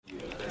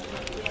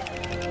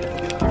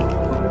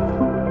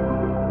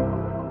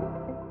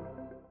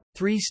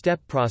three-step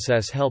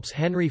process helps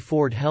Henry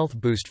Ford Health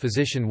boost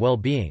physician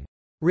well-being.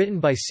 Written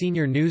by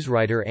senior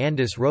newswriter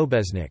Andis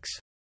Robesniks.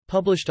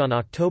 Published on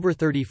October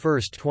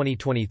 31,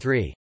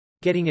 2023.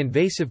 Getting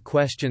invasive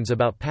questions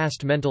about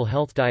past mental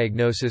health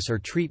diagnosis or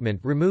treatment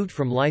removed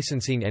from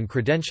licensing and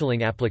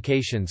credentialing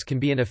applications can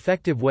be an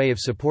effective way of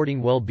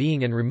supporting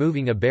well-being and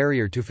removing a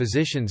barrier to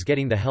physicians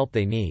getting the help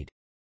they need.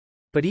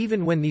 But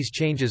even when these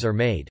changes are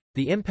made,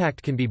 the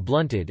impact can be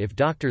blunted if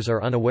doctors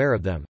are unaware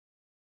of them.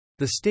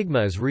 The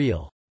stigma is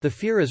real. The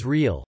fear is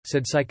real,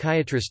 said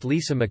psychiatrist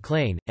Lisa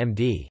McLean,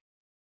 MD.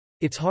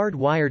 It's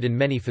hard-wired in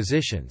many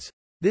physicians.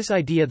 This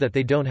idea that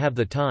they don't have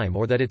the time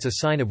or that it's a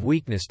sign of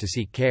weakness to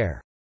seek care.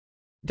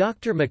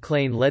 Dr.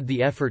 McLean led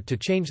the effort to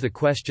change the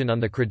question on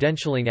the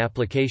credentialing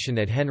application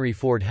at Henry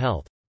Ford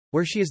Health,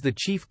 where she is the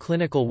Chief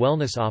Clinical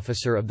Wellness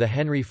Officer of the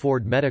Henry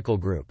Ford Medical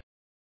Group.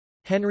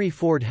 Henry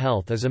Ford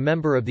Health is a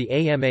member of the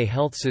AMA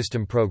Health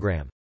System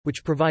program,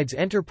 which provides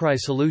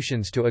enterprise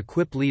solutions to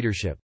equip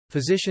leadership,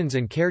 physicians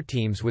and care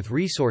teams with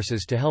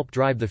resources to help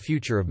drive the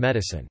future of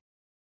medicine.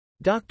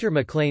 Dr.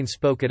 McLean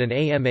spoke at an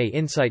AMA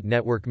Insight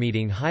Network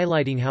meeting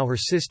highlighting how her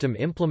system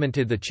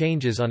implemented the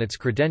changes on its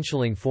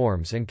credentialing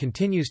forms and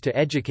continues to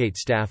educate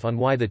staff on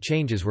why the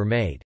changes were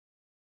made.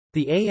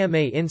 The AMA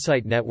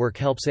Insight Network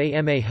helps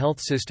AMA Health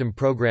System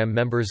program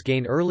members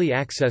gain early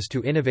access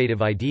to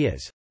innovative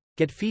ideas,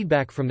 get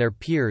feedback from their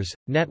peers,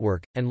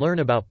 network, and learn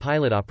about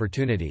pilot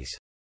opportunities.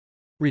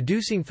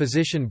 Reducing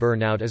physician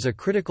burnout is a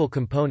critical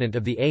component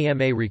of the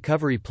AMA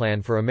Recovery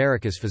Plan for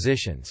America's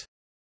physicians.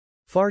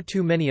 Far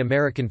too many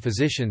American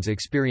physicians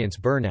experience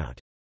burnout.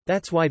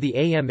 That's why the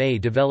AMA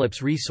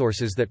develops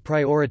resources that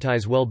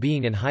prioritize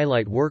well-being and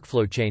highlight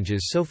workflow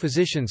changes so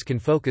physicians can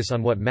focus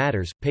on what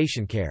matters,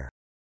 patient care.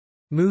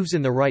 Moves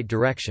in the right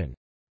direction.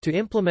 To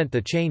implement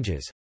the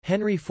changes,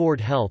 Henry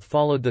Ford Health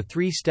followed the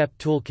three-step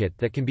toolkit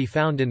that can be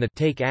found in the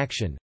Take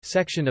Action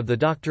section of the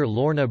Dr.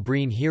 Lorna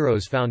Breen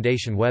Heroes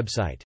Foundation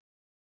website.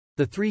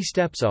 The three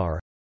steps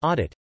are: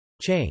 audit,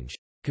 change,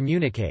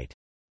 communicate.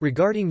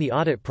 Regarding the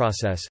audit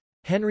process,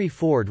 Henry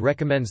Ford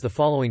recommends the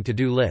following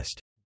to-do list.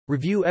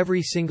 Review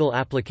every single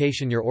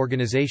application your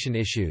organization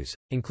issues,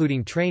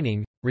 including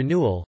training,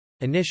 renewal,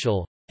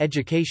 initial,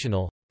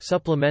 educational,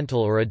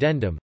 supplemental or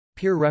addendum,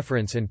 peer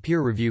reference and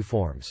peer review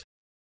forms.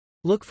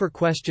 Look for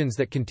questions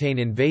that contain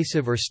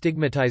invasive or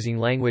stigmatizing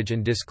language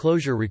and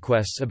disclosure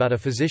requests about a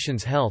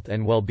physician's health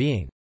and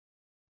well-being.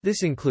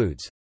 This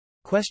includes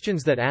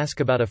questions that ask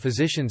about a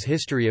physician's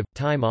history of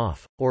time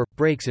off, or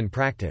breaks in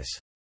practice.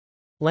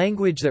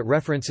 Language that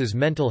references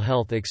mental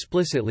health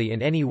explicitly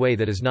in any way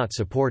that is not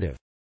supportive.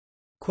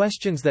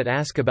 Questions that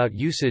ask about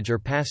usage or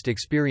past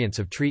experience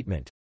of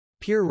treatment.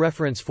 Peer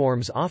reference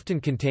forms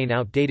often contain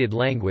outdated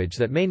language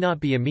that may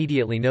not be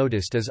immediately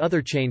noticed as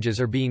other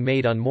changes are being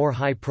made on more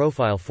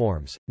high-profile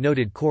forms,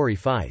 noted Corey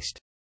Feist.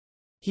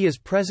 He is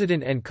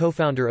president and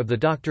co-founder of the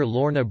Dr.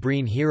 Lorna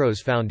Breen Heroes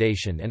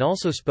Foundation and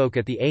also spoke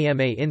at the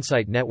AMA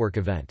Insight Network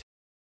event.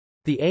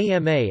 The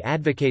AMA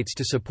advocates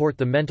to support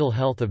the mental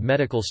health of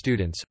medical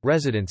students,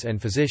 residents and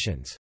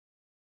physicians.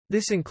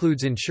 This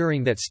includes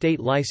ensuring that state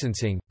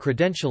licensing,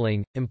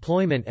 credentialing,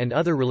 employment and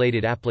other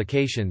related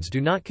applications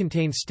do not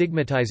contain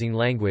stigmatizing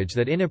language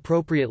that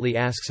inappropriately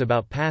asks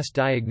about past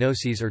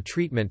diagnoses or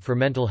treatment for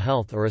mental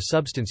health or a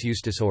substance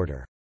use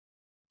disorder.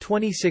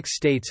 26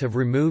 states have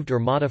removed or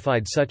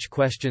modified such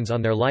questions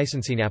on their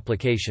licensing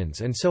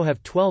applications, and so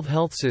have 12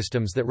 health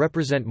systems that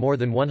represent more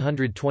than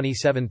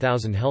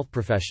 127,000 health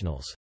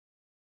professionals.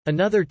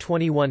 Another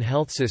 21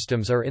 health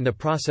systems are in the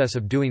process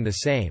of doing the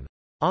same,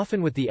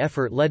 often with the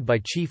effort led by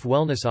chief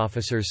wellness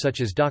officers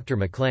such as Dr.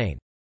 McLean.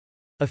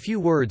 A few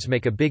words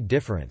make a big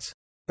difference.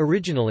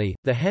 Originally,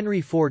 the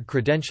Henry Ford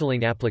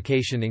credentialing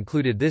application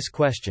included this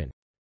question: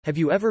 have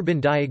you ever been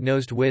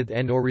diagnosed with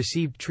and/or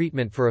received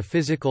treatment for a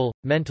physical,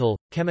 mental,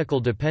 chemical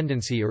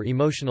dependency or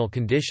emotional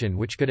condition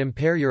which could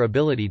impair your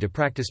ability to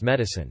practice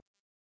medicine?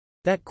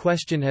 That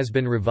question has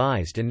been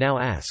revised and now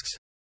asks: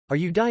 are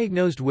you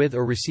diagnosed with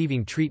or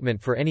receiving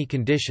treatment for any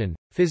condition,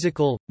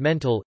 physical,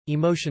 mental,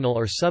 emotional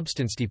or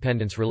substance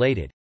dependence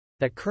related,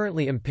 that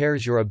currently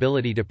impairs your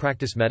ability to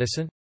practice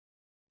medicine?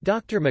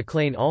 Dr.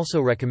 McLean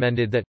also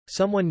recommended that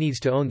someone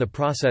needs to own the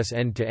process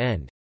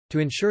end-to-end, to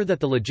ensure that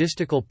the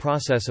logistical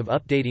process of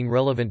updating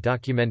relevant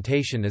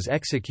documentation is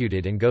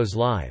executed and goes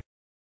live.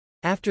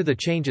 After the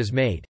change is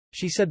made,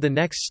 she said the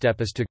next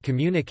step is to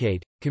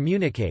communicate,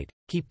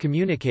 keep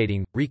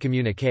communicating,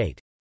 recommunicate.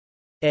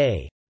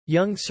 A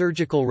young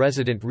surgical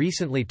resident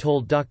recently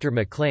told Dr.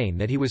 McLean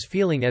that he was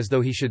feeling as though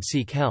he should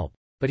seek help,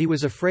 but he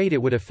was afraid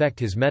it would affect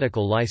his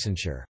medical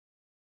licensure.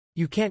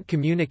 You can't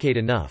communicate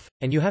enough,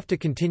 and you have to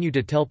continue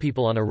to tell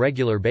people on a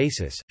regular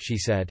basis, she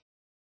said.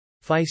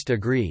 Feist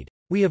agreed.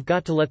 We have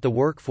got to let the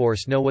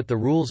workforce know what the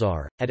rules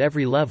are, at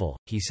every level,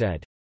 he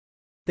said.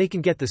 They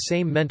can get the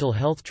same mental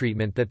health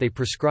treatment that they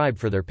prescribe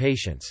for their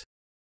patients.